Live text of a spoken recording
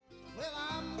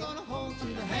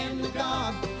hand to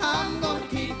God. I'm gonna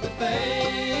keep the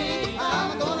faith.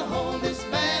 I'm gonna hold this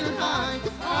banner high.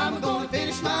 I'm gonna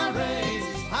finish my race.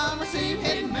 I'll receive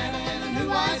hidden manna and a new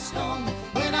white stone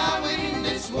when I win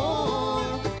this war.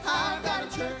 I've got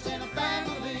a church and a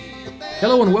family.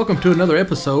 Hello and welcome to another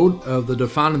episode of the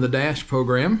Defining the Dash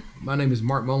program. My name is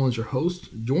Mark Mullins, your host,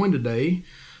 joined today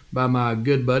by my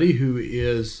good buddy who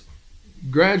is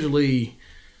gradually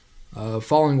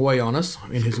falling away on us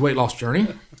in his weight loss journey,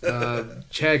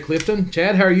 Chad Clifton.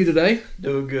 Chad, how are you today?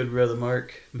 Doing good, brother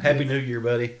Mark. Happy New Year,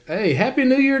 buddy. Hey, Happy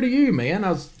New Year to you, man.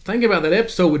 I was thinking about that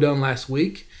episode we done last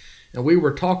week, and we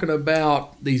were talking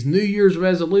about these New Year's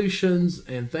resolutions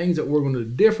and things that we're going to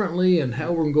do differently and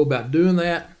how we're going to go about doing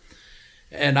that.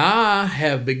 And I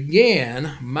have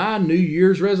began my New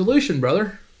Year's resolution,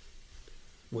 brother.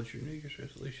 What's your New Year's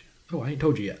resolution? Oh, I ain't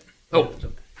told you yet. Oh,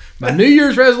 my New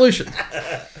Year's resolution.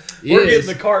 We're getting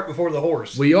the cart before the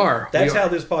horse. We are. That's how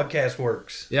this podcast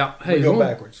works. Yeah. Hey, we go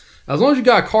backwards. As long as you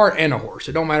got a cart and a horse,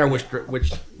 it don't matter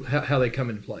how they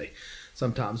come into play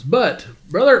sometimes. But,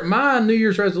 brother, my New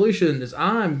Year's resolution is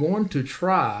I'm going to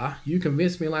try, you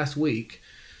convinced me last week,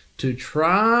 to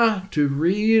try to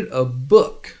read a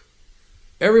book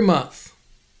every month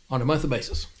on a monthly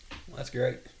basis. That's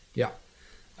great. Yeah.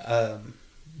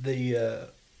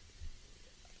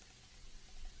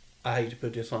 I hate to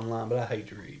put this online, but I hate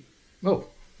to read. Oh,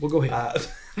 well, go ahead.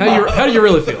 How do you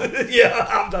really feel?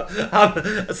 Yeah,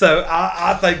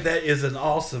 I think that is an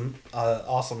awesome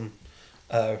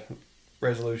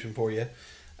resolution for you.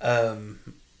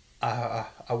 I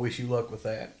wish you luck with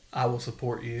that. I will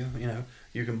support you. You know,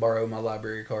 you can borrow my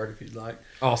library card if you'd like.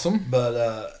 Awesome.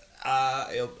 But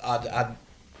I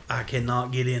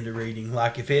cannot get into reading.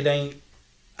 Like, if it ain't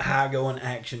high going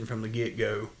action from the get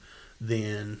go,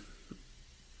 then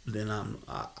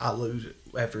I lose it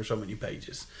after so many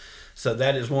pages. So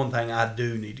that is one thing I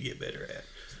do need to get better at,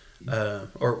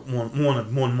 or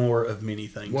one more of many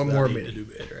things I need to do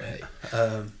better at.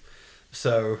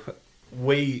 So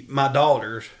my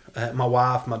daughters, my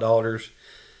wife, my daughters,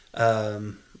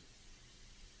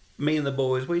 me and the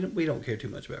boys, we don't care too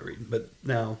much about reading. But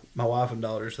now my wife and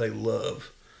daughters, they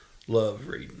love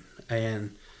reading.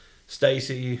 And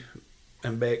Stacy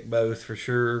and Beck both for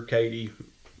sure. Katie,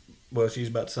 well, she's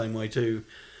about the same way too.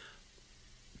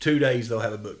 2 days they'll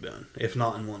have a book done, if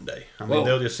not in 1 day. I mean,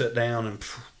 they'll just sit down and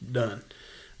done.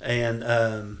 And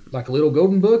like a little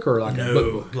golden book or like a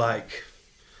book? like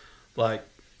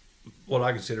what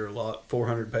I consider a lot,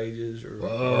 400 pages or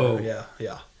yeah.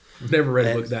 I've never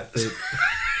read a book that thick.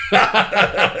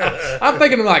 I'm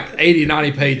thinking of like 80,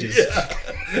 90 pages.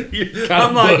 Yeah.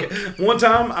 I'm like, one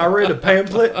time I read a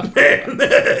pamphlet.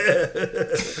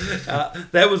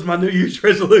 That was my New Year's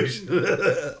resolution.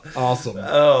 Awesome.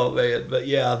 Oh, man. But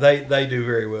yeah, they do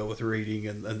very well with reading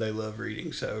and they love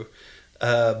reading. So,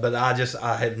 but I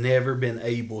have never been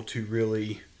able to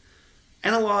really,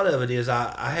 and a lot of it is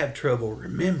I have trouble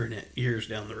remembering it years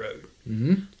down the road.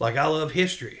 Mm-hmm. Like, I love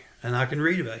history and I can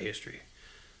read about history,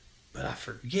 but I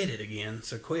forget it again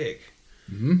so quick.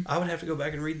 Mm-hmm. I would have to go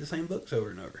back and read the same books over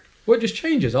and over. Well, it just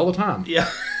changes all the time. Yeah.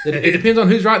 It depends on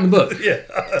who's writing the book. Yeah.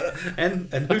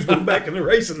 And who's going back and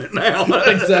erasing it now.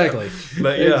 Exactly.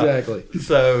 But yeah. Exactly.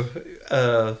 So,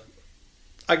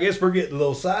 I guess we're getting a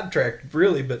little sidetracked,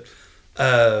 really. But,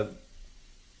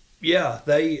 yeah,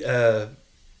 they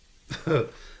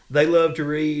love to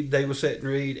read. They will sit and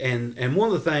read. And one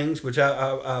of the things, which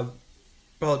I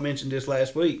probably mentioned this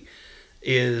last week,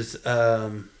 is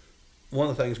one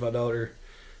of the things my daughter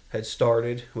had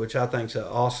started, which I think is an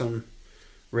awesome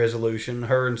resolution.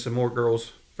 Her and some more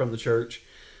girls from the church.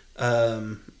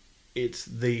 It's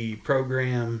the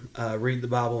program Read the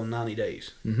Bible in 90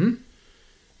 Days. Mm-hmm.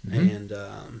 Mm-hmm. And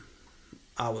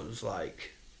I was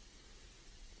like,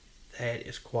 that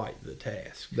is quite the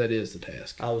task. That is the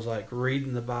task. I was like,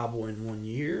 reading the Bible in 1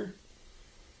 year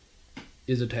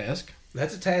is a task.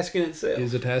 That's a task in itself.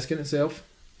 Is a task in itself.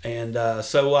 And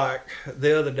so, like,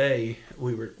 the other day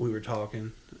we were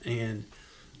talking, and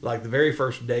like the very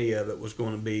first day of it was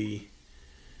going to be,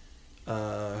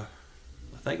 I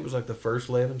think it was like the first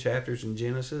 11 chapters in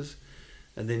Genesis,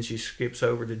 and then she skips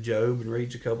over to Job and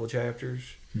reads a couple of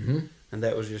chapters, mm-hmm. and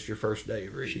that was just your first day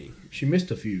of reading. She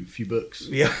missed a few books.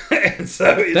 Yeah, and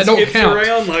so it that don't skips count.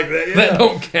 around like that. Yeah. That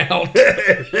don't count.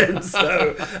 And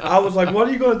so I was like, what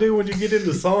are you going to do when you get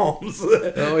into Psalms?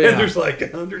 Oh, yeah. And there's like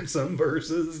 100-some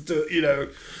verses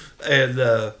to, and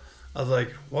I was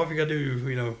like, what if you got to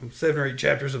do, 7 or 8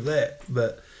 chapters of that?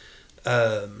 But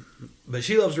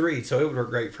she loves to read, so it would work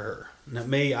great for her. Now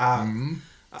me,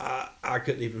 I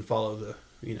couldn't even follow the,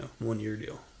 1 year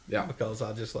deal. Yeah. Because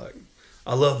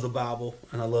I love the Bible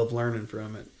and I love learning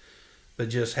from it. but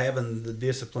just having the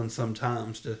discipline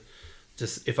sometimes to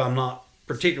just, if I'm not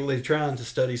particularly trying to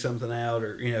study something out,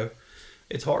 or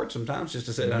it's hard sometimes just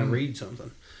to sit down and read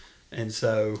something. And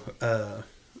so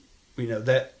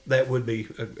that would be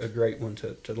a great one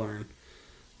to learn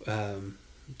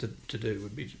to do,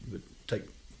 would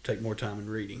take more time in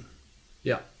reading.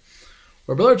 Yeah.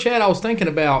 Well, Brother Chad, I was thinking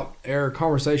about our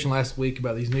conversation last week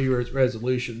about these New Year's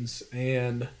resolutions,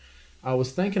 and I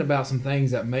was thinking about some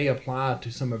things that may apply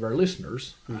to some of our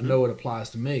listeners. Mm-hmm. I know it applies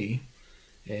to me,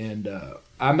 and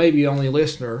I may be the only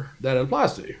listener that it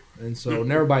applies to, and so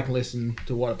everybody can listen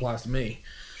to what applies to me.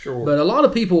 Sure. But a lot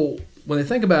of people, when they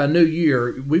think about a new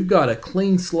year, we've got a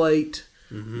clean slate.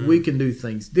 Mm-hmm. We can do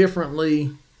things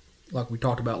differently, like we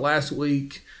talked about last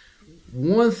week.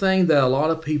 One thing that a lot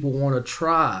of people want to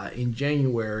try in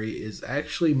January is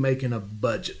actually making a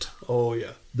budget. Oh,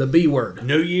 yeah. The B word.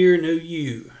 New year, new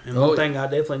you. And one thing I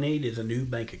definitely need is a new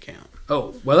bank account.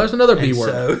 Oh, well, there's another B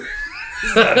word.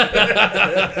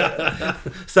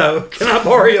 So can I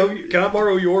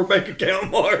borrow your bank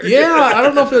account, Mark? Yeah, I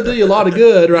don't know if it'll do you a lot of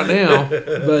good right now,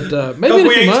 but maybe in a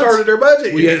few months. Started our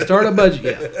budget. We ain't started a budget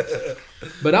yet.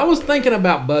 But I was thinking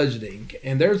about budgeting,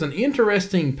 and there's an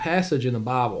interesting passage in the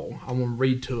Bible I want to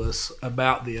read to us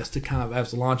about this to kind of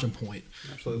as a launching point.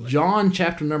 Absolutely. John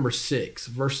chapter number 6,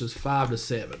 verses 5 to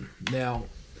 7. Now,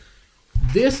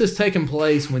 this is taking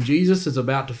place when Jesus is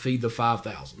about to feed the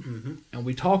 5,000. Mm-hmm. And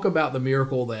we talk about the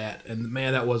miracle and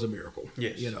man, that was a miracle.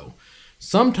 Yes.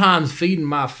 Sometimes feeding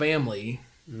my family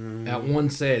at one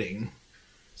setting,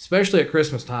 especially at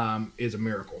Christmas time, is a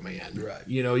miracle, man. Right.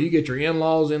 You get your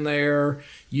in-laws in there,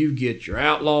 you get your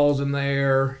outlaws in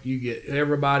there, you get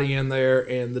everybody in there,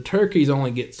 and the turkeys only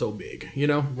get so big,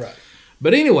 Right.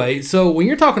 But anyway, so when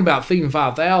you're talking about feeding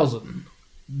 5,000,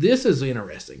 this is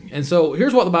interesting. And so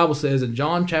here's what the Bible says in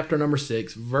John chapter number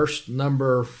 6, verse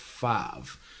number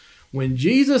 5. When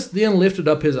Jesus then lifted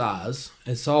up his eyes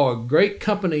and saw a great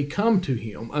company come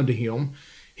unto him,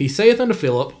 he saith unto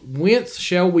Philip, Whence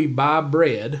shall we buy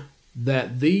bread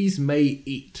that these may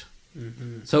eat?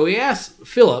 Mm-hmm. So he asked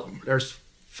Philip, there's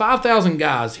 5,000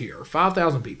 guys here,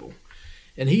 5,000 people.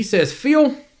 And he says,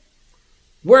 Phil,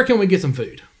 where can we get some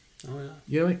food? Oh,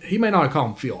 yeah. He may not have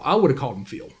called him Phil. I would have called him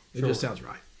Phil. It just sounds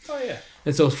right. Oh, yeah.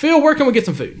 And so, Phil, where can we get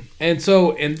some food? And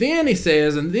then he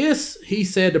says, and this he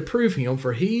said to prove him,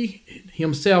 for he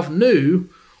himself knew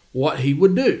what he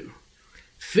would do.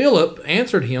 Philip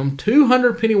answered him,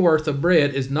 200 pennyworth of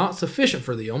bread is not sufficient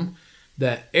for them,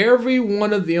 that every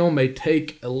one of them may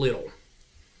take a little.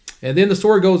 And then the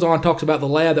story goes on, talks about the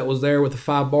lad that was there with the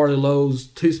 5 barley loaves,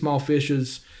 2 small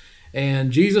fishes,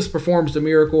 and Jesus performs the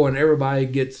miracle, and everybody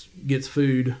gets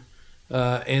food.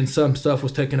 And some stuff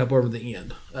was taken up over the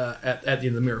end, at the end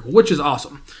of the miracle, which is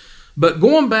awesome. But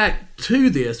going back to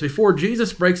this, before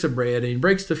Jesus breaks the bread and he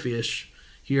breaks the fish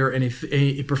here and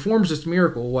he performs this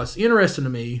miracle, what's interesting to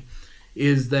me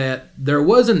is that there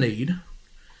was a need,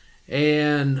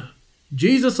 and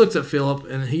Jesus looks at Philip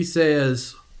and he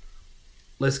says,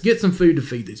 let's get some food to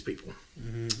feed these people.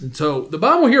 Mm-hmm. And so the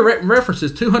Bible here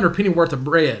references 200 penny worth of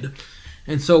bread.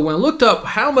 And so when I looked up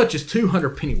how much is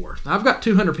 200 penny worth, now I've got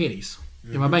 200 pennies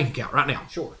in my bank account right now.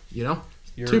 Sure.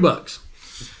 $2.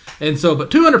 And so, but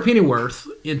 200 penny worth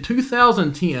in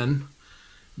 2010,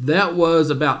 that was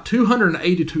about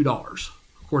 $282,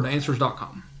 according to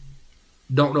answers.com.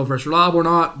 Don't know if it's reliable or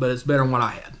not, but it's better than what I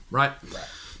had, right?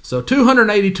 So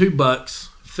 $282,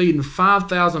 feeding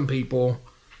 5,000 people.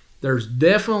 There's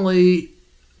definitely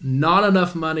not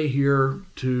enough money here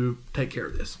to take care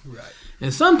of this. Right.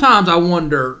 And sometimes I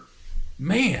wonder,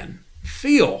 man,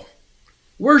 Phil,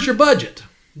 where's your budget?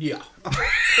 Yeah.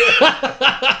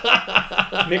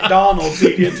 McDonald's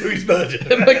eat into his budget.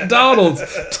 McDonald's,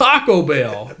 Taco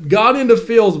Bell got into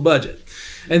Phil's budget.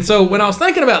 And so when I was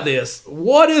thinking about this,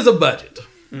 what is a budget?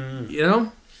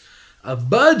 A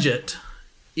budget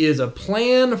is a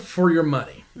plan for your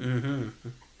money. Mm-hmm.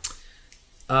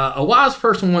 A wise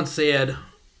person once said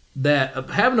that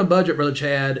having a budget, Brother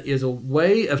Chad, is a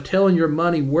way of telling your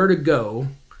money where to go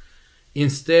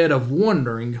instead of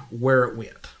wondering where it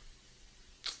went.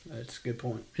 That's a good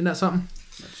point. Isn't that something?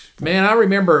 Man, I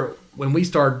remember when we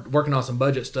started working on some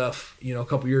budget stuff, a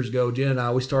couple years ago, Jen and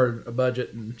I, we started a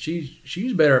budget, and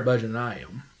she's better at budgeting than I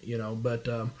am, but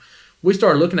we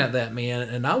started looking at that, man,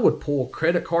 and I would pull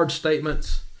credit card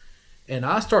statements, and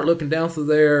I start looking down through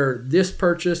there, this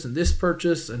purchase, and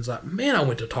it's like, man, I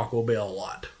went to Taco Bell a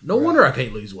lot. No wonder I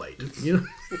can't lose weight, It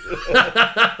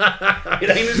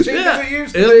ain't as cheap as it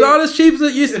used to be. It's not as cheap as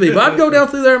it used to be, but I'd go down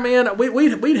through there, man.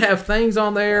 We'd have things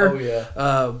on there. Oh,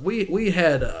 yeah. We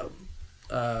had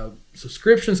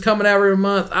subscriptions coming out every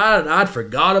month. I'd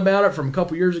forgot about it from a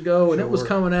couple years ago, and it was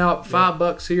coming out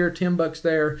 $5 here, $10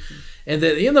 there. And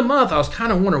then at the end of the month, I was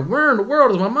kind of wondering, where in the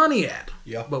world is my money at?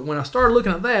 Yeah. But when I started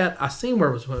looking at that, I seen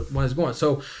where it was going.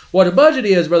 So what a budget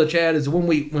is, Brother Chad, is when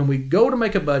we go to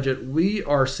make a budget, we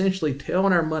are essentially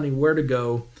telling our money where to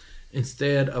go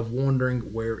instead of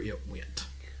wondering where it went.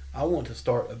 I want to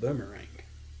start a boomerang.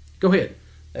 Go ahead.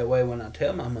 That way, when I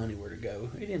tell my money where to go,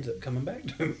 it ends up coming back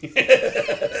to me.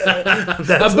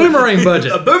 A boomerang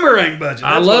budget. A boomerang budget. That's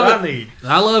I love what it. I need.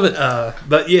 I love it.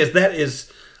 But yes, that is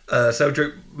so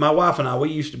true. My wife and I, we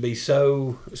used to be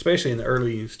so, especially in the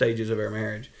early stages of our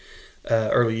marriage,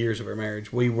 early years of our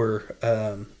marriage, we would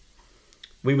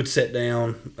sit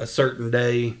down a certain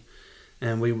day,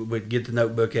 and we would get the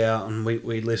notebook out, and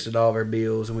we listed all of our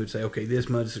bills, and we'd say, okay, this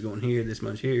much is going here, this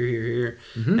much here, here, here.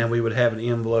 Mm-hmm. And we would have an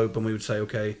envelope, and we would say,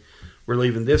 okay, we're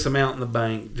leaving this amount in the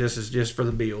bank. This is just for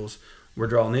the bills. We're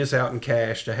drawing this out in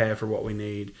cash to have for what we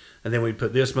need. And then we'd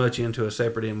put this much into a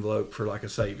separate envelope for like a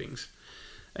savings.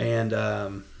 And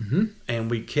and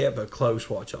we kept a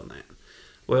close watch on that.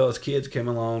 Well, as kids came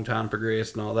along, time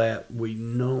progressed and all that, we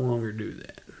no longer do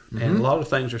that. Mm-hmm. And a lot of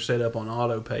things are set up on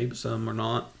auto pay, but some are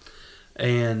not.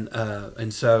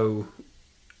 And so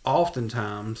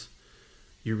oftentimes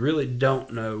you really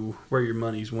don't know where your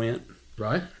money's went.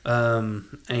 Right.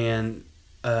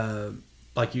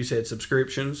 Like you said,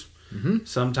 subscriptions. Mm-hmm.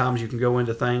 Sometimes you can go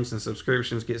into things and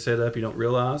subscriptions get set up you don't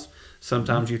realize.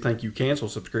 Sometimes you think you cancel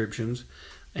subscriptions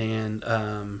and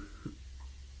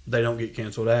they don't get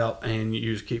canceled out, and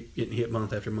you just keep getting hit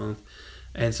month after month.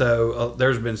 And so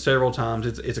there's been several times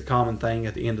it's a common thing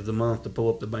at the end of the month to pull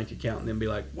up the bank account and then be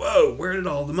like, whoa, where did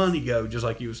all the money go? Just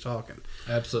like you was talking.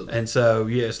 Absolutely. And so,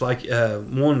 yes, like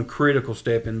one critical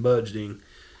step in budgeting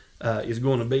is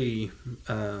going to be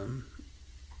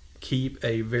keep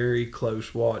a very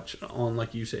close watch on,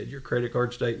 like you said, your credit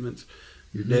card statements,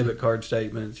 your debit card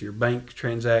statements, your bank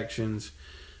transactions.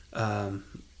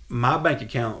 My bank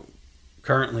account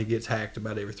currently gets hacked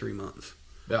about every 3 months.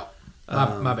 Yeah.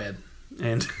 My bad.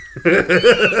 And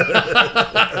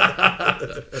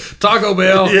Taco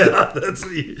Bell. Yeah, that's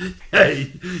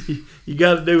hey, you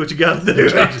got to do what you got to do. You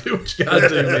got to do what you got to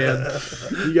do, man.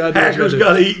 You got to. Hackers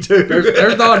got to eat too.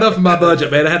 There's not enough in my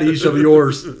budget, man. I had to use some of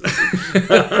yours.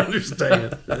 I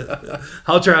understand.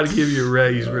 I'll try to give you a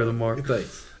raise, Brother Mark.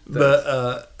 Thanks.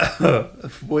 But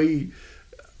we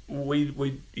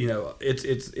you know,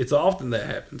 it's often that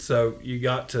happens. So you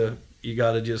got to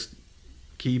just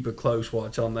keep a close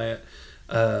watch on that.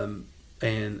 And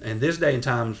this day and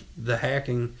time, the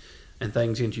hacking and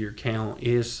things into your account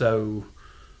is so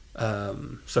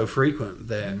frequent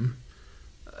that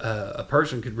a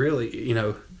person could really, you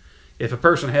know, if a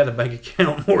person had a bank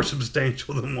account more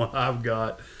substantial than what I've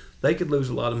got, they could lose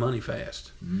a lot of money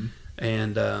fast. Mm-hmm.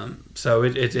 And so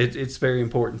it's very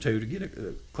important too to get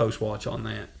a close watch on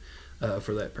that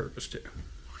for that purpose too.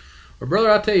 Well,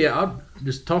 brother, I tell you, I'm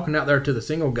just talking out there to the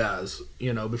single guys,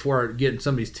 you know, before I get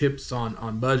some of these tips on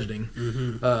budgeting.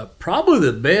 Mm-hmm. Probably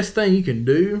the best thing you can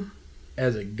do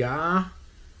as a guy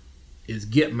is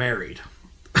get married.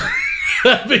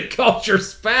 Because your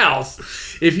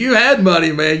spouse, if you had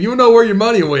money, man, you know where your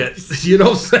money went. You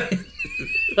know what I'm saying?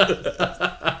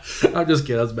 I'm just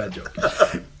kidding. That's a bad joke.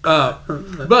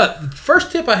 But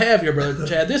first tip I have here, brother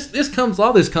Chad. A lot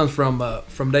of this comes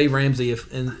from Dave Ramsey,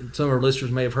 and some of our listeners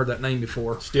may have heard that name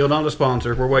before. Still not a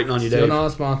sponsor. We're waiting on you, Dave. Still not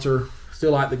a sponsor.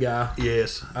 Still like the guy.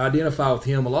 Yes. I identify with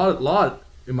him a lot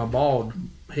in my bald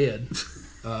head.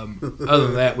 Other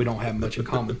than that, we don't have much in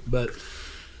common. But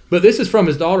this is from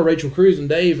his daughter Rachel Cruz and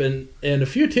Dave, and a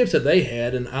few tips that they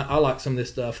had, and I like some of this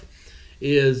stuff.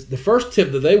 Is the first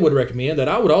tip that they would recommend, that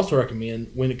I would also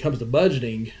recommend when it comes to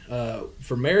budgeting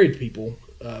for married people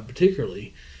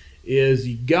particularly, is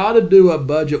you got to do a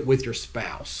budget with your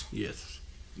spouse. Yes.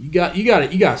 You got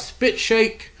to spit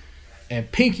shake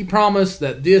and pinky promise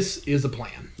that this is a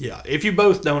plan. Yeah. If you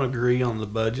both don't agree on the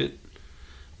budget,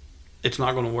 it's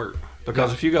not going to work.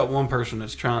 Because if you got one person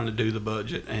that's trying to do the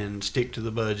budget and stick to the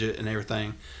budget and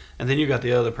everything, and then you got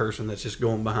the other person that's just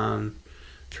going behind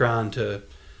trying to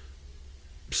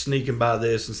sneaking by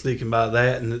this and sneaking by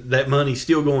that, and that money's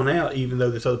still going out even though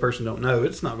this other person don't know,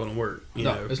 it's not going to work. You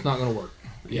know, it's not going to work.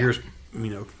 You're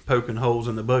poking holes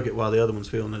in the bucket while the other one's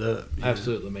filling it up.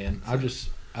 Absolutely, man. I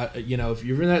if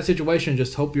you're in that situation,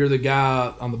 just hope you're the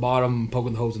guy on the bottom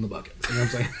poking the holes in the bucket. You know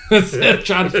what I'm saying? Instead of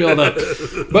trying to fill it up.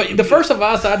 But the first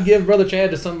advice I'd give, Brother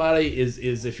Chad, to somebody is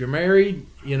if you're married,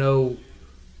 you know,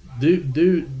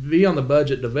 do be on the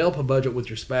budget, develop a budget with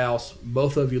your spouse,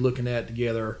 both of you looking at it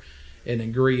together and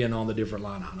agreeing on the different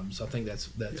line items. I think that's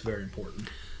very important.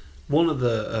 One of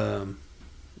the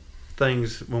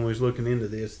things when we was looking into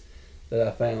this that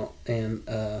I found, and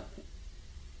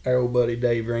our old buddy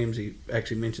Dave Ramsey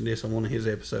actually mentioned this on one of his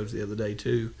episodes the other day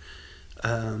too,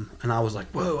 and I was like,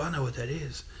 "Whoa, I know what that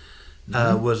is."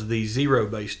 Was the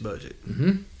zero-based budget.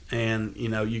 And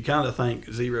you kind of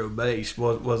think zero-based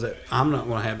was that I'm not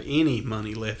going to have any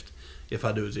money left if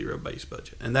I do a zero-based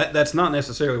budget, and that's not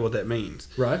necessarily what that means.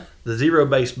 Right. The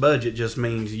zero-based budget just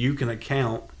means you can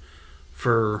account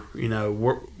for,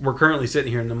 we're currently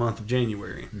sitting here in the month of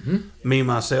January. Me,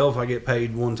 myself, I get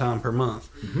paid one time per month.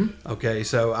 Okay,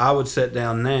 so I would sit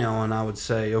down now and I would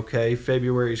say, okay,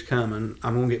 February's coming.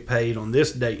 I'm going to get paid on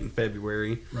this date in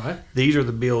February. Right. These are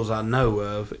the bills I know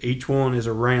of. Each one is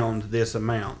around this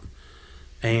amount.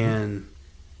 And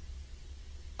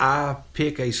I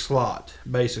pick a slot,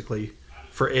 basically,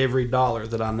 for every dollar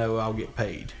that I know I'll get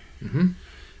paid.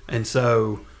 And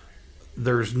so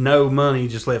there's no money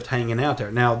just left hanging out there.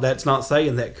 Now, that's not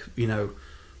saying that,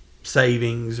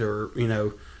 savings or,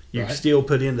 you can still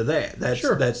put into that.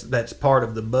 That's part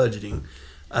of the budgeting.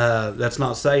 That's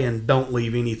not saying don't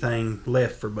leave anything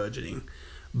left for budgeting.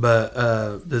 But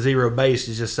the zero base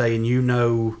is just saying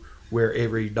where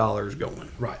every dollar is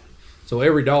going. Right. So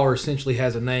every dollar essentially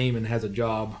has a name and has a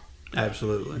job.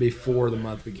 Absolutely. Before the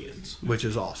month begins. Which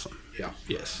is awesome. Yeah.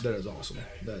 Yes. That is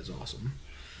awesome.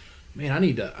 Man, I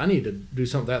need to do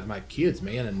something like that with my kids,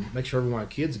 man, and make sure every one of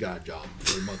my kids got a job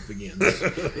before the month begins.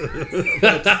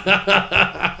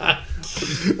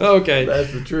 Okay.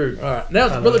 That's the truth. All right.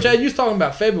 Now, Brother Chad, you was talking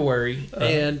about February,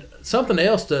 and something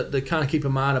else to kind of keep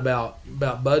in mind about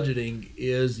budgeting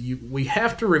is we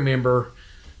have to remember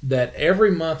that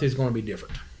every month is going to be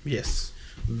different. Yes.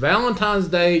 Valentine's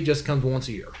Day just comes once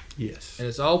a year. Yes. And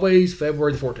it's always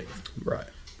February the 14th. Right.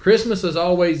 Christmas is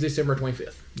always December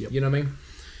 25th. Yep. You know what I mean?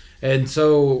 And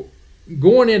so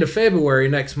going into February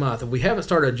next month, if we haven't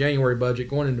started a January budget,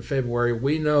 going into February,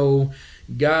 we know,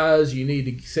 guys, you need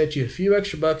to set you a few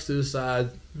extra bucks to the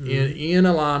side in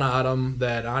a line item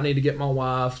that I need to get my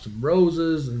wife some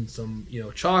roses and some,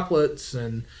 chocolates,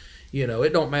 and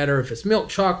it don't matter if it's milk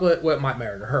chocolate. Well, it might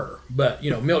matter to her, but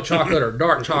milk chocolate or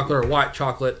dark chocolate or white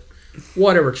chocolate,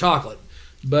 whatever chocolate.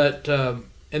 But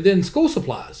and then school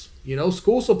supplies.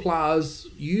 School supplies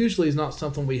usually is not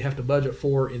something we have to budget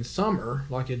for in summer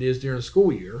like it is during the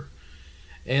school year.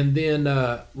 And then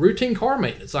routine car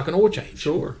maintenance, like an oil change.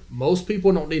 Sure. Most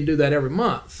people don't need to do that every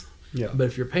month. Yeah. But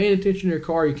if you're paying attention to your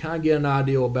car, you kind of get an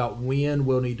idea about when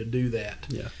we'll need to do that.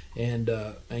 Yeah. And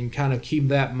kind of keep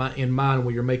that in mind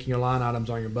when you're making your line items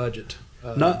on your budget.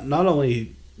 Not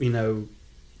only,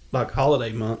 like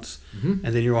holiday months, and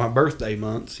then you're on birthday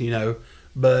months,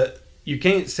 but you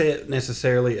can't set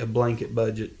necessarily a blanket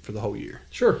budget for the whole year.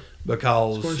 Sure.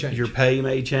 Because your pay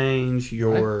may change,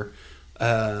 your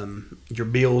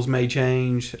bills may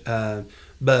change,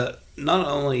 but not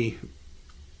only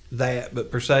that, but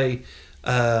per se,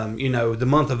 the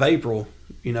month of April,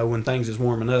 when things is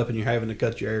warming up and you're having to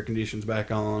cut your air conditions back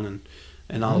on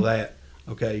and all that,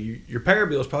 okay, your power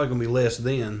bill is probably going to be less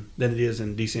then than it is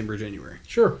in December, January.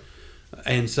 Sure.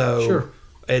 And so Sure.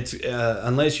 It's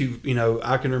unless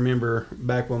I can remember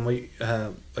back when we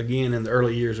again in the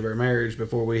early years of our marriage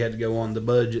before we had to go on the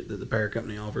budget that the power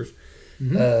company offers.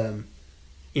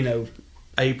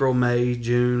 April, May,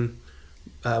 June,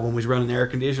 when we was running the air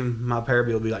conditioning, my power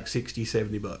bill would be like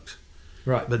 $60-$70.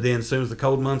 Right. But then as soon as the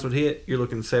cold months would hit, you're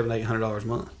looking at $700-$800 a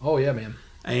month. Oh yeah, man.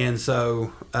 And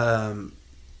so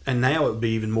and now it would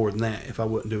be even more than that if I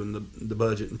wasn't doing the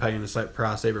budget and paying the same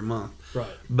price every month. Right.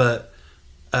 But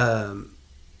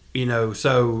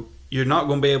so you're not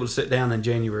going to be able to sit down in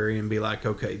January and be like,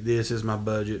 okay, this is my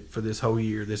budget for this whole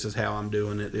year. This is how I'm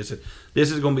doing it. This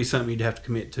is going to be something you'd have to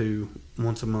commit to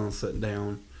once a month, sitting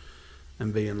down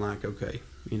and being like, okay,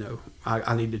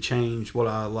 I need to change what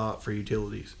I allot for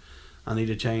utilities. I need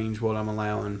to change what I'm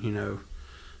allowing,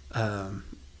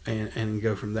 and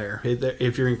go from there.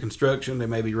 If you're in construction, there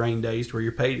may be rain days to where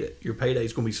your payday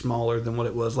is going to be smaller than what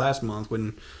it was last month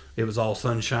when it was all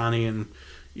sunshiny and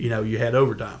you had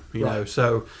overtime.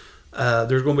 So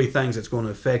there's going to be things that's going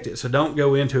to affect it. So don't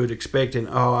go into it expecting,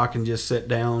 I can just sit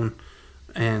down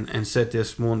and set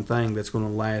this one thing that's going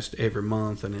to last every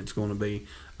month and it's going to be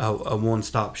a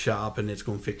one-stop shop and it's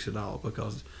going to fix it all,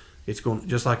 because it's going,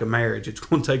 just like a marriage, it's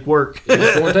going to take work.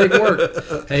 It's going to take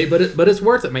work. Hey, but it's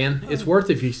worth it, man. It's worth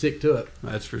it if you stick to it.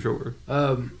 That's for sure.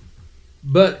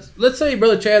 But let's say,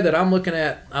 Brother Chad, that I'm looking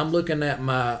at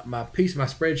my piece, my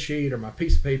spreadsheet or my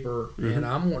piece of paper, and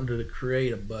I'm wanting to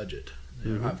create a budget.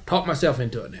 I've talked myself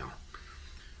into it now.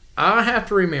 I have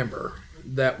to remember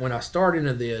that when I start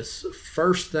into this,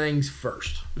 first things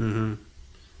first.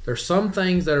 There's some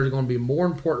things that are going to be more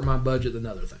important in my budget than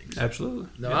other things. Absolutely.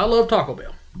 Now, I love Taco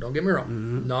Bell. Don't get me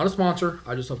wrong. Not a sponsor.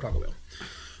 I just love Taco Bell.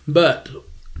 But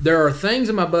there are things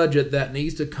in my budget that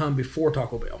needs to come before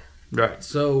Taco Bell. Right.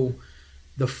 So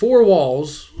the 4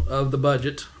 walls of the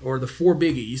budget, or the 4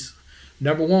 biggies,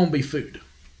 number 1 will be food.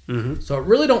 Mm-hmm. So it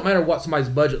really don't matter what somebody's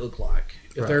budget look like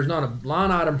if Right. there's not a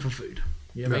line item for food.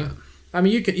 You know what I mean? I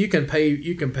mean, you can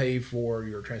pay for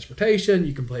your transportation,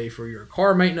 you can pay for your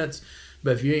car maintenance,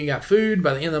 but if you ain't got food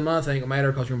by the end of the month, it ain't gonna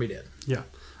matter because you're gonna be dead. Yeah.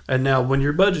 And now when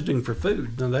you're budgeting for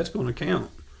food, now that's going to count.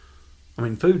 I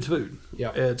mean, food's food.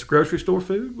 Yeah. It's grocery store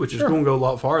food, which is Sure. going to go a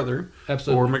lot farther.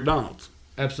 Absolutely. Or McDonald's.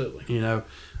 Absolutely. You know,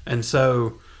 and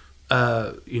so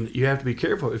you have to be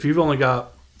careful. If you've only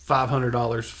got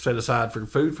 $500 set aside for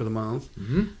food for the month,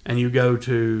 and you go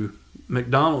to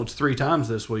McDonald's 3 times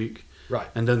this week, Right.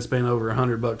 and doesn't spend over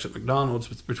 $100 at McDonald's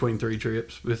between 3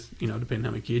 trips, with depending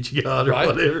how many kids you got or Right.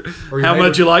 whatever, Or your how much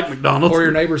neighbors- you like McDonald's, Or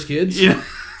your neighbor's kids. Yeah.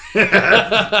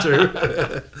 True.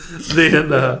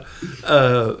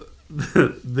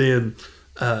 then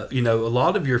a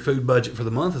lot of your food budget for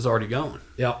the month is already gone.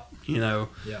 Yeah. Yeah.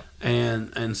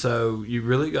 And so you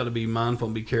really got to be mindful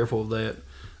and be careful of that.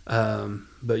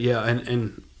 But yeah,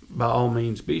 and by all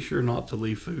means, be sure not to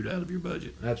leave food out of your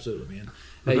budget. Absolutely, man.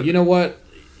 Hey, you know what?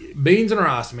 Beans and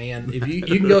rice, man. If you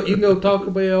can go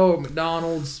Taco Bell or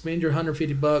McDonald's, spend your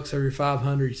 $150 or your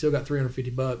 $500, you still got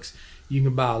 $350. You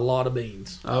can buy a lot of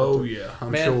beans. Oh yeah,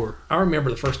 I'm Man, sure. I remember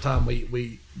the first time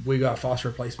we got a foster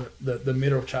replacement, the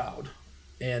middle child,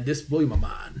 and this blew my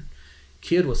mind.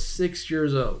 Kid was 6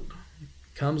 years old,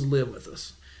 comes live with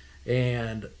us,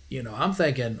 and I'm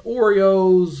thinking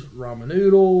Oreos, ramen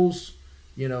noodles,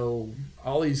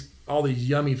 all these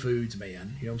yummy foods,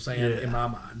 man. You know what I'm saying? Yeah. In my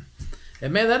mind,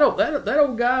 and man, that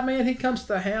old guy, man, he comes to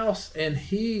the house and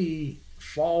he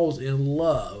falls in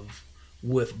love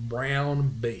with brown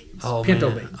beans, pinto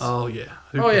man. beans. Oh yeah.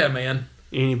 Oh yeah, man.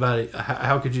 Anybody?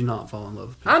 How could you not fall in love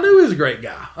with people? I knew he was a great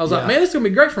guy. I was like, Yeah. man, this is gonna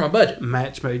be great for my budget.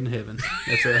 Match made in heaven.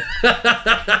 That's it.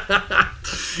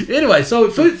 Anyway,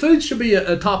 so food should be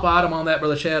a top item on that,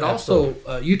 Brother Chad. Also,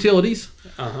 utilities,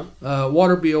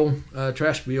 water bill,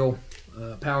 trash bill,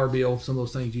 power bill, some of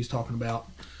those things you was talking about.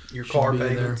 Your should car be in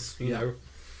there. payments. Yeah.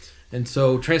 And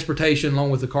so transportation,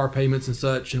 along with the car payments and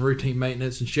such, and routine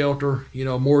maintenance and shelter,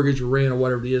 mortgage or rent or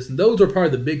whatever it is. And those are probably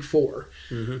the big 4.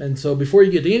 Mm-hmm. And so before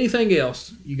you get to anything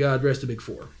else, you got to address the big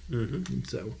 4. Mm-hmm. And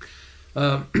so,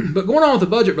 but going on with the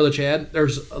budget, Brother Chad,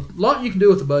 there's a lot you can do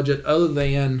with the budget other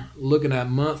than looking at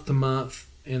month to month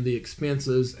and the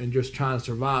expenses and just trying to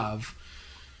survive.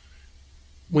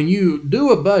 When you do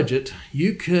a budget,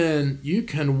 you can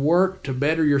work to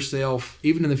better yourself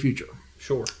even in the future.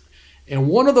 Sure. And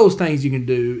one of those things you can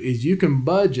do is you can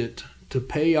budget to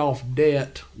pay off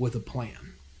debt with a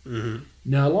plan. Mm-hmm.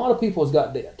 Now, a lot of people has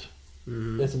got debt.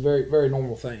 Mm-hmm. That's a very, very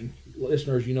normal thing.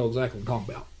 Listeners, you know exactly what I'm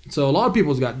talking about. So a lot of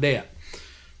people has got debt.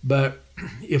 But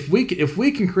if we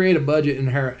can create a budget in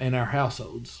our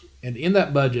households, and in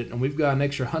that budget, and we've got an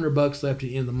extra $100 left at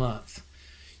the end of the month,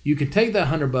 you can take that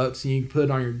 $100 and you can put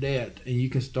it on your debt, and you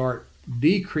can start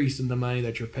decreasing the money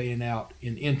that you're paying out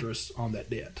in interest on that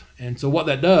debt. And so what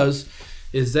that does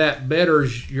is that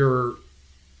betters your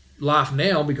life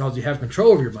now because you have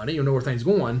control of your money, you know where things are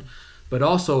going, but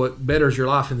also it betters your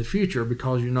life in the future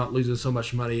because you're not losing so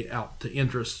much money out to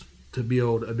interest to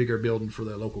build a bigger building for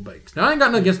the local banks. Now, I ain't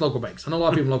got nothing against local banks. I know a lot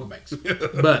of people in local banks.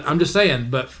 But I'm just saying,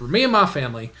 but for me and my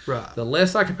family, Right. the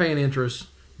less I can pay in interest,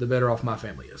 the better off my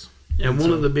family is. And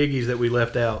one of the biggies that we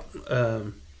left out,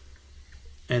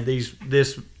 and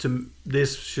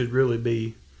this should really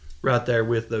be right there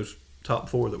with those top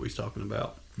 4 that we was talking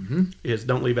about, is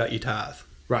don't leave out your tithe.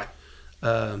 Right.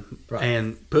 Right.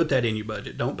 And put that in your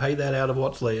budget. Don't pay that out of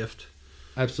what's left.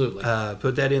 Absolutely.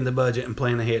 Put that in the budget and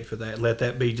plan ahead for that. Let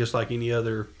that be just like any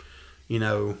other, I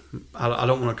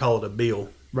don't want to call it a bill.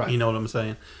 Right. You know what I'm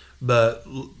saying? But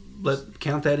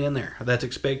count that in there. That's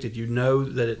expected. You know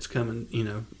that it's coming.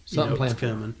 Something planned it's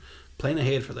coming. Plan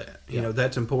ahead for that. Yeah.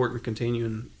 That's important.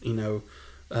 Continuing.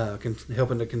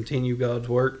 Helping to continue God's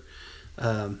work.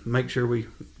 Make sure we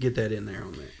get that in there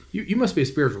on that. You must be a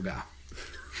spiritual guy.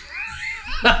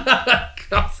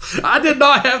 I did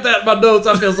not have that in my notes.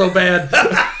 I feel so bad.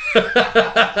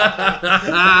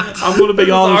 I'm going to be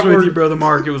honest with you, Brother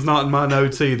Mark. It was not in my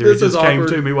notes either. This it is just came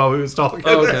awkward. to me while we was talking.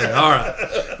 Okay, all right.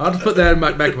 I'll just put that in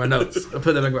back in my notes. I'll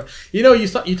put that back. You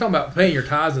talking about paying your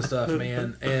tithes and stuff,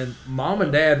 man. And Mom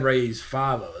and Dad raised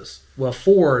 5 of us. Well,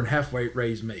 4 and halfway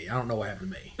raised me. I don't know what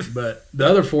happened to me, but the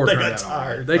other 4 They turned got out tired.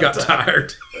 all right. They got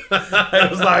tired.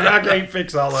 It was like, I can't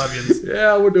fix all onions.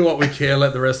 Yeah, we'll do what we can.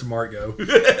 Let the rest of Mark go.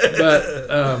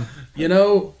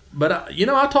 But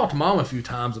I talked to Mom a few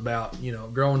times about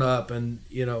growing up, and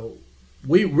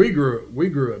we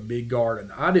grew a big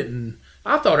garden.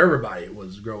 I thought everybody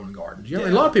was growing gardens. You know, a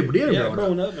lot of people did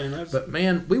growing up. man. But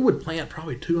man, we would plant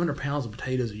probably 200 pounds of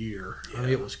potatoes a year. Yeah. I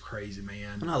mean, it was crazy,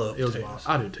 man. And I love potatoes.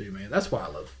 I do too, man. That's why I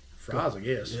love fries, I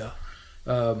guess. Yeah.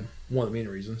 One of the many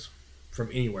reasons from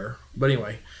anywhere. But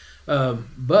anyway,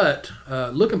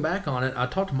 looking back on it, I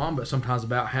talk to Mom sometimes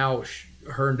about how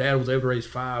her and Dad was able to raise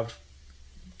 5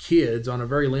 kids on a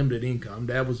very limited income.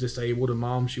 Dad was disabled, and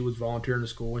Mom, she was volunteering in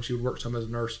school, and she would work some as a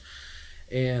nurse.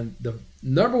 And the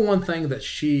number one thing that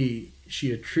she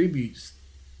attributes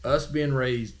us being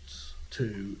raised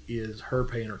to is her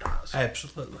paying her tithes.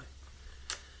 Absolutely.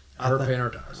 Paying her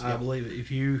tithes. I believe it.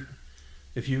 If you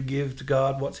give to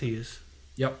God what's His,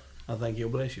 yep, I think He'll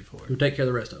bless you for it. He'll take care of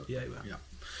the rest of it. Yeah, He will. Yeah.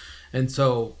 And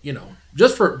so, you know,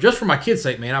 just for my kids'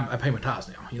 sake, man, I pay my tithes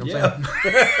now. You know what I'm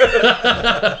saying?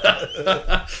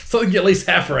 So they get at least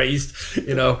half raised,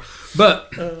 you know.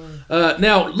 But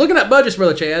now, looking at budgets,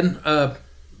 Brother Chad,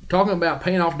 talking about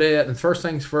paying off debt and first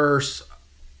things first,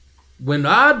 when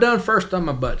I first done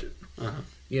my budget,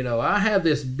 you know, I had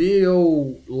this big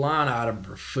old line item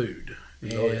for food.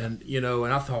 And you know,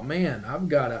 and I thought, man, I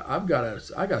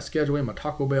got scheduled in my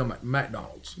Taco Bell,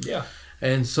 McDonald's. Yeah.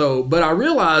 And so, but I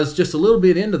realized just a little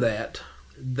bit into that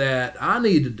I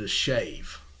needed to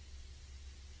shave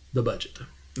the budget.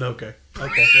 Okay.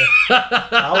 Yeah.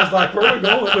 I was like, where are we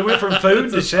going? We went from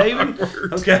food to shaving.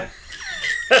 Okay.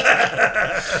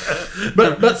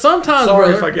 but sometimes, sorry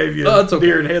brother, if I gave you a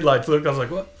deer in headlights look. I was like,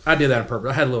 what? I did that on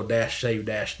purpose. I had a little shave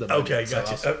dash. The budget, okay,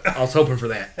 gotcha. So I was hoping for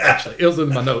that. Actually, it was in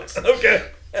my notes. Okay.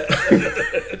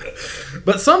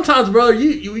 But sometimes, brother,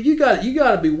 you got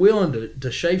to be willing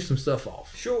to shave some stuff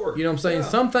off. Sure. You know what I'm saying? Yeah.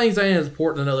 Some things ain't as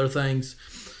important than other things.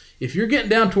 If you're getting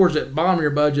down towards that bottom of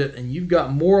your budget and you've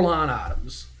got more line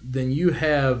items than you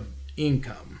have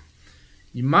income,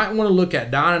 you might want to look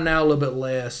at dining out a little bit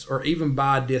less, or even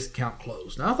buy discount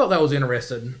clothes. Now, I thought that was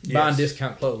interesting, buying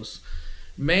discount clothes.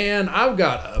 Man,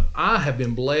 I have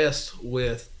been blessed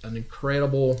with an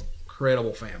incredible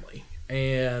family.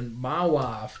 And my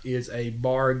wife is a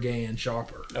bargain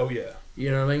shopper. Oh yeah.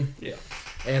 You know what I mean? Yeah.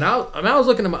 And I was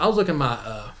looking in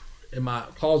my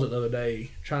closet the other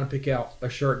day trying to pick out a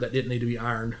shirt that didn't need to be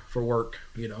ironed for work,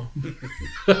 you know,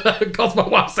 because my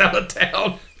wife's out of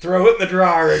town. Throw it in the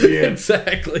dryer again.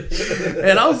 Exactly.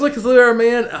 And I was looking through there,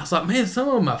 man. I was like, man, some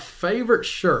of my favorite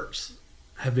shirts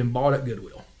have been bought at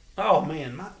Goodwill. Oh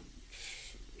man,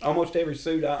 almost every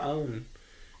suit I own,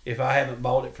 if I haven't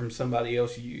bought it from somebody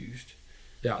else used,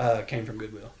 came from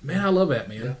Goodwill. Man, I love that,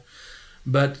 man. Yeah.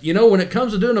 But, you know, when it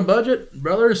comes to doing a budget,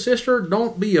 brother and sister,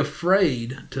 don't be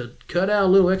afraid to cut out a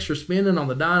little extra spending on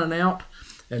the dining out,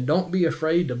 and don't be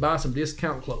afraid to buy some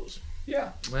discount clothes.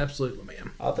 Yeah. Absolutely,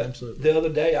 man. Absolutely. The other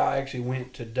day, I actually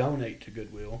went to donate to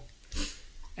Goodwill,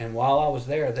 and while I was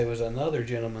there was another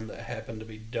gentleman that happened to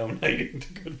be donating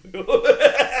to Goodwill.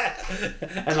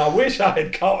 And I wish I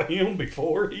had caught him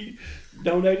before he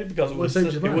donated, because it would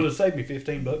have saved me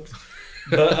 $15.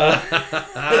 But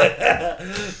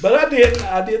I didn't.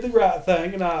 I did the right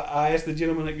thing, and I asked the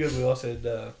gentleman at Goodwill. I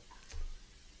said,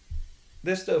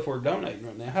 "This stuff we're donating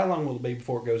right now, how long will it be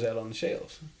before it goes out on the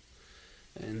shelves?"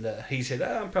 And he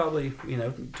said, "Probably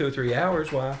 2 or 3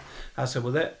 hours." Why? I said,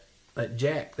 "Well, that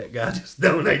Jack, that guy just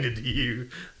donated to you.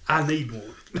 I need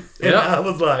one." And I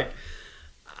was like,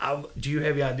 "Do you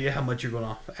have any idea how much you're going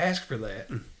to ask for that?"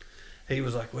 And he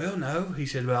was like, "Well, no." He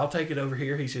said, "But I'll take it over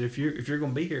here." He said, if you're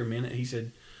going to be here a minute," he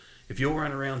said, "if you'll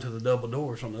run around to the double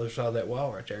doors on the other side of that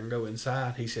wall right there and go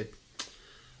inside," he said,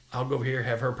 "I'll go over here,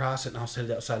 have her price it, and I'll set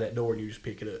it outside that door and you just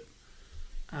pick it up."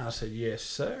 I said, "Yes,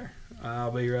 sir.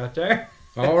 I'll be right there."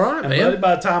 All right, man.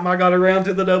 By the time I got around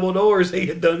to the double doors, he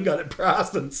had done got it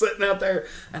priced and sitting out there.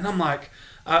 And I'm like,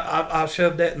 I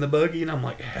shoved that in the buggy, and I'm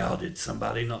like, how did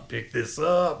somebody not pick this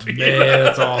up? Man,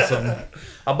 that's awesome.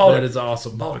 That is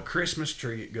awesome. Bought a Christmas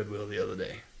tree at Goodwill the other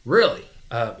day. Really?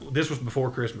 This was before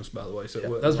Christmas, by the way. So that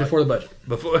was before the budget.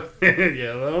 Before,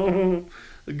 yeah.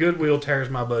 The Goodwill tears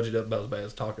my budget up about as bad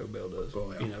as Taco Bell does.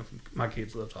 Oh, yeah. My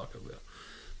kids love Taco Bell.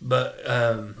 But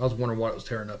I was wondering what it was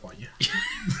tearing up on you.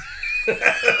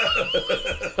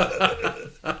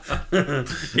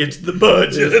 It's the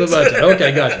budget. It's the budget.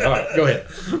 Okay, gotcha. All right, go ahead.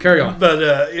 Carry on. But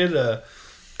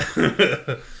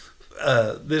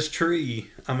this tree,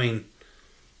 I mean,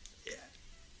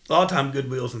 a lot of time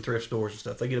Goodwills and thrift stores and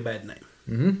stuff, they get a bad name.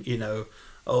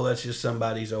 Mm-hmm. That's just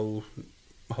somebody's old,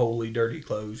 holy, dirty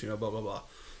clothes, blah, blah, blah.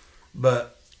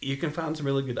 But you can find some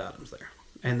really good items there.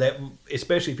 And that,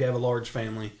 especially if you have a large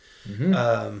family,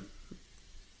 mm-hmm.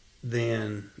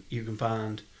 Then you can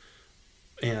find,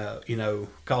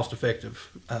 cost-effective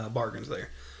bargains there.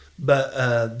 But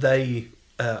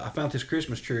I found this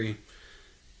Christmas tree,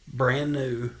 brand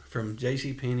new from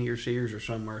JCPenney or Sears or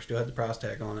somewhere. Still had the price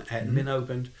tag on it. Hadn't been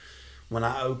opened. When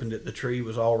I opened it, the tree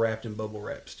was all wrapped in bubble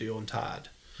wrap still and tied.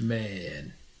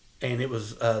 Man. And it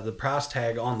was the price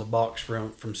tag on the box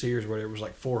from Sears, where it was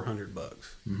like $400.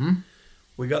 Mm-hmm.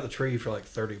 We got the tree for like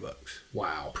 $30.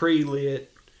 Wow.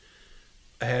 Pre-lit.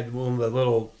 I had one of the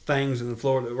little things in the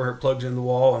floor where it plugs in the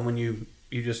wall, and when you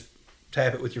just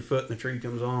tap it with your foot and the tree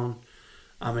comes on.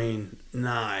 I mean,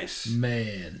 nice.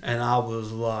 Man. And I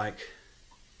was like,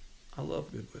 I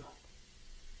love Goodwill.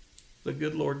 The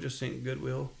good Lord just sent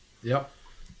Goodwill. Yep.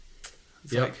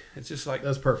 It's just like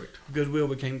that's perfect. Goodwill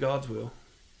became God's will.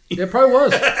 It probably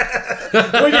was.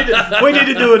 we need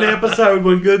to do an episode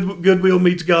when Goodwill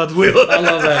meets God's will. I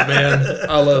love that, man.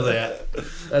 I love that.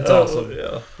 That's awesome.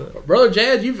 Yeah. Brother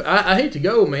Jad, I hate to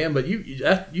go, man, but you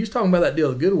was talking about that deal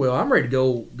with Goodwill. I'm ready to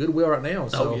go Goodwill right now.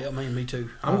 So yeah, man, me too.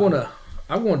 I'm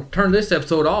gonna turn this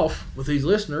episode off with these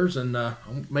listeners and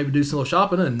maybe do some little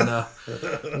shopping, and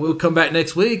we'll come back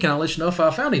next week and I'll let you know if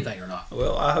I found anything or not.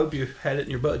 Well, I hope you had it in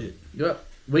your budget. Yep.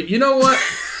 But you know what?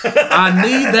 I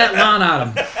need that line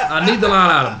item. I need the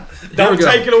line item. Don't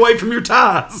take it away from your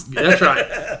tithes. That's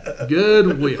right.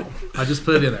 Goodwill. I just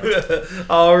put it in there.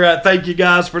 All right. Thank you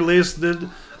guys for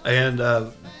listening.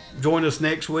 And join us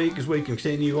next week as we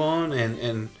continue on.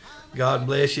 And God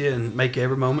bless you and make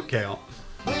every moment count.